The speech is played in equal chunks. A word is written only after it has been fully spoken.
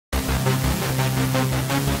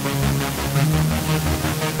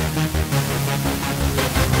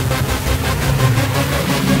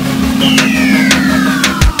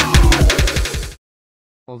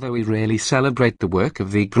Although we rarely celebrate the work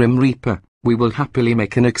of the Grim Reaper, we will happily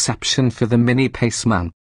make an exception for the Mini Paceman.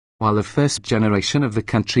 While the first generation of the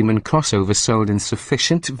Countryman crossover sold in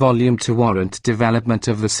sufficient volume to warrant development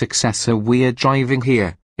of the successor we're driving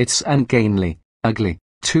here, its ungainly, ugly,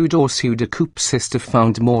 two-door pseudo coupe sister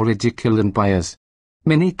found more ridicule than buyers.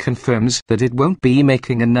 Mini confirms that it won't be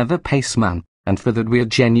making another Paceman, and for that we're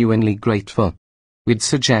genuinely grateful. We'd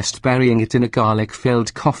suggest burying it in a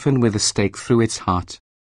garlic-filled coffin with a stake through its heart.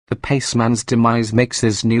 The Paceman's demise makes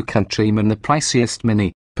this new Countryman the priciest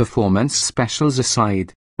Mini, performance specials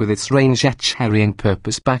aside, with its range-carrying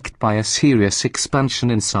purpose backed by a serious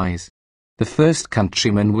expansion in size. The first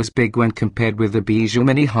Countryman was big when compared with the Bijou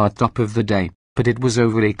Mini hardtop of the day, but it was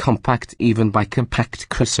overly compact even by compact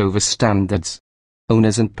crossover standards.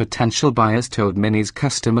 Owners and potential buyers told Mini's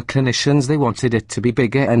customer clinicians they wanted it to be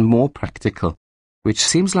bigger and more practical. Which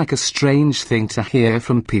seems like a strange thing to hear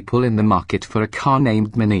from people in the market for a car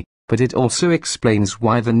named Mini, but it also explains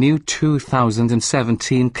why the new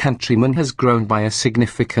 2017 Countryman has grown by a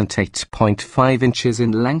significant 8.5 inches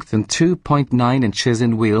in length and 2.9 inches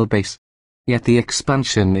in wheelbase. Yet the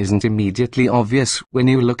expansion isn't immediately obvious when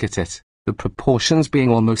you look at it, the proportions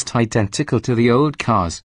being almost identical to the old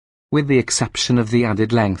cars. With the exception of the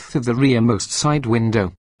added length of the rearmost side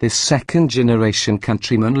window, this second-generation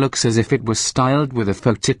Countryman looks as if it was styled with a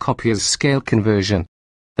photocopier's scale conversion.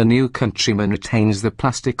 The new Countryman retains the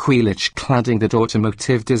plastic wheelage cladding that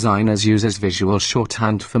automotive designers use as visual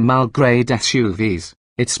shorthand for male-grade SUVs.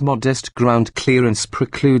 Its modest ground clearance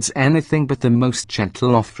precludes anything but the most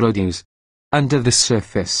gentle off-road use. Under the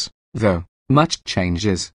surface, though, much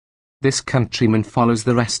changes. This Countryman follows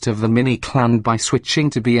the rest of the Mini clan by switching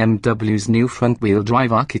to BMW's new front-wheel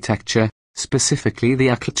drive architecture, specifically the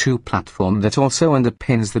EC2 platform that also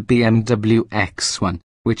underpins the BMW X1,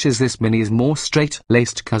 which is this Mini's more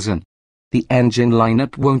straight-laced cousin. The engine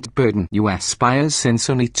lineup won't burden US buyers since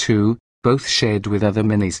only two, both shared with other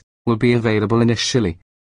Minis, will be available initially.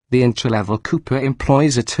 The entry-level Cooper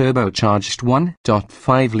employs a turbocharged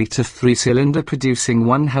 1.5-litre three-cylinder producing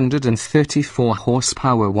 134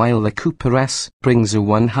 horsepower, while the Cooper S brings a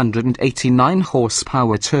 189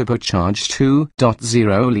 horsepower turbocharged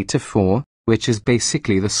 2.0-litre 4, which is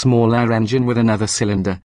basically the smaller engine with another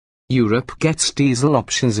cylinder. Europe gets diesel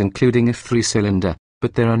options including a three-cylinder,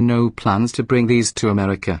 but there are no plans to bring these to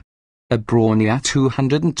America. A brawnier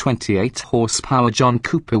 228 horsepower John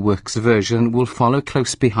Cooper Works version will follow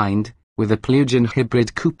close behind, with a plug-in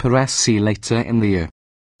hybrid Cooper SC later in the year.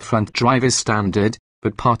 Front drive is standard,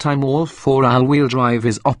 but part-time all-4 all-wheel drive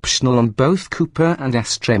is optional on both Cooper and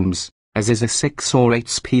S trims, as is a 6 or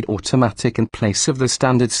 8-speed automatic in place of the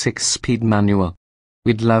standard 6-speed manual.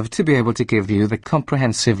 We'd love to be able to give you the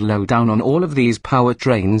comprehensive lowdown on all of these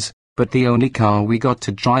powertrains, but the only car we got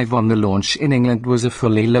to drive on the launch in England was a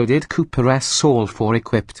fully loaded Cooper S All-4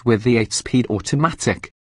 equipped with the 8-speed automatic.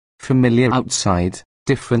 Familiar outside,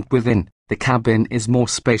 different within, the cabin is more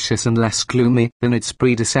spacious and less gloomy than its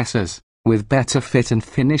predecessors, with better fit and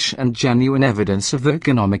finish and genuine evidence of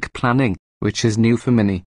ergonomic planning, which is new for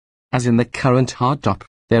Mini. As in the current hardtop,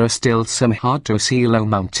 there are still some hard-to-see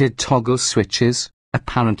low-mounted toggle switches,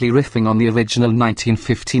 apparently riffing on the original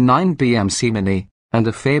 1959 BMC Mini, and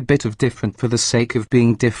a fair bit of different for the sake of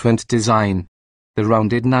being different design. The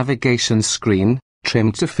rounded navigation screen,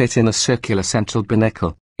 trimmed to fit in a circular central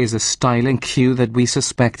binnacle, is a styling cue that we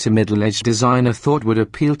suspect a middle-aged designer thought would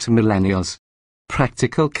appeal to millennials.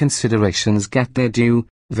 Practical considerations get their due,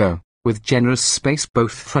 though, with generous space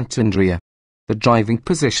both front and rear. The driving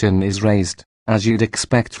position is raised, as you'd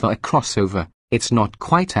expect for a crossover. It's not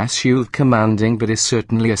quite SUV commanding but is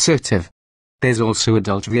certainly assertive. There's also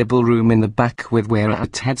adult viewable room in the back with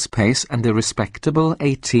wear-out headspace and a respectable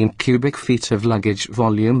 18 cubic feet of luggage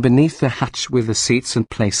volume beneath the hatch with the seats in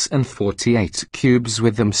place and 48 cubes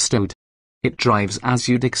with them stowed. It drives as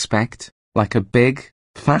you'd expect, like a big,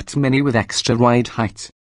 fat Mini with extra ride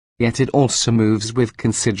height. Yet it also moves with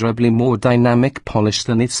considerably more dynamic polish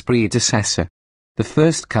than its predecessor. The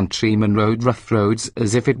first Countryman rode rough roads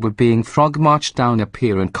as if it were being frog-marched down a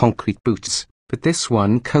pier in concrete boots. But this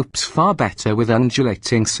one copes far better with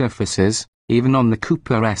undulating surfaces, even on the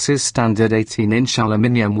Cooper S's standard 18-inch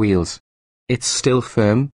aluminium wheels. It's still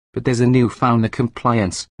firm, but there's a newfound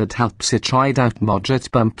compliance that helps it ride out moderate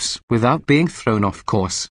bumps without being thrown off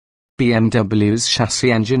course. BMW's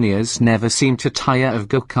chassis engineers never seem to tire of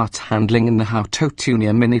go-kart handling in the How to Tune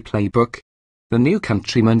Your Mini playbook. The new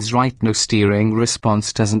Countryman's right-no steering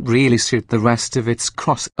response doesn't really suit the rest of its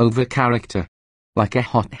crossover character. Like a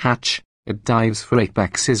hot hatch, it dives for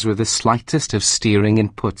apexes with the slightest of steering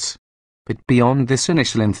inputs. But beyond this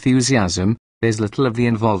initial enthusiasm, There's little of the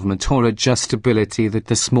involvement or adjustability that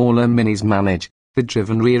the smaller Minis manage, the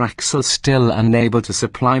driven rear axle still unable to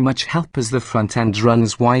supply much help as the front end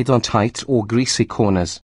runs wide on tight or greasy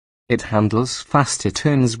corners. It handles faster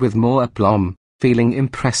turns with more aplomb, feeling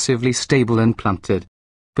impressively stable and planted.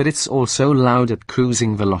 But it's also loud at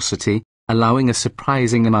cruising velocity, allowing a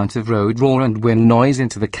surprising amount of road roar and wind noise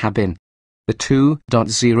into the cabin. The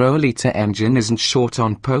 2.0-litre engine isn't short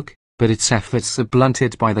on poke, but its efforts are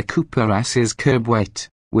blunted by the Cooper S's curb weight,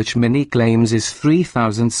 which Mini claims is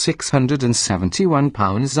 3,671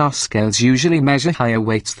 pounds. Our scales usually measure higher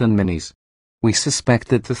weights than Minis. We suspect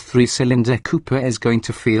that the 3-cylinder Cooper is going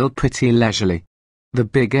to feel pretty leisurely. The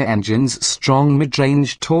bigger engine's strong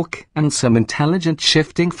mid-range torque and some intelligent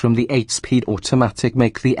shifting from the 8-speed automatic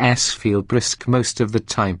make the S feel brisk most of the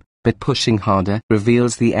time, but pushing harder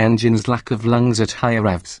reveals the engine's lack of lungs at higher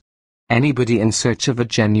revs. Anybody in search of a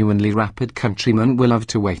genuinely rapid Countryman will have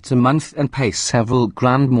to wait a month and pay several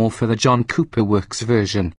grand more for the John Cooper Works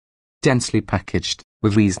version. Densely packaged,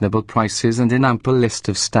 with reasonable prices and an ample list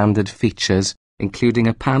of standard features, including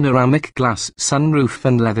a panoramic glass sunroof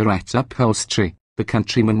and leatherette upholstery, the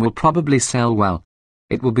Countryman will probably sell well.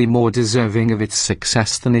 It will be more deserving of its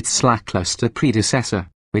success than its lackluster predecessor,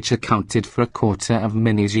 which accounted for a quarter of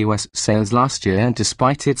Mini's US sales last year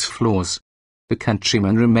despite its flaws. The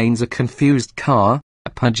Countryman remains a confused car, a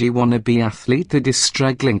pudgy wannabe athlete that is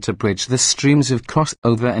struggling to bridge the streams of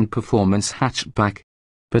crossover and performance hatchback.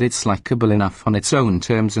 But it's likable enough on its own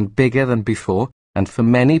terms and bigger than before, and for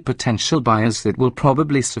many potential buyers that will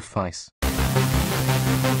probably suffice.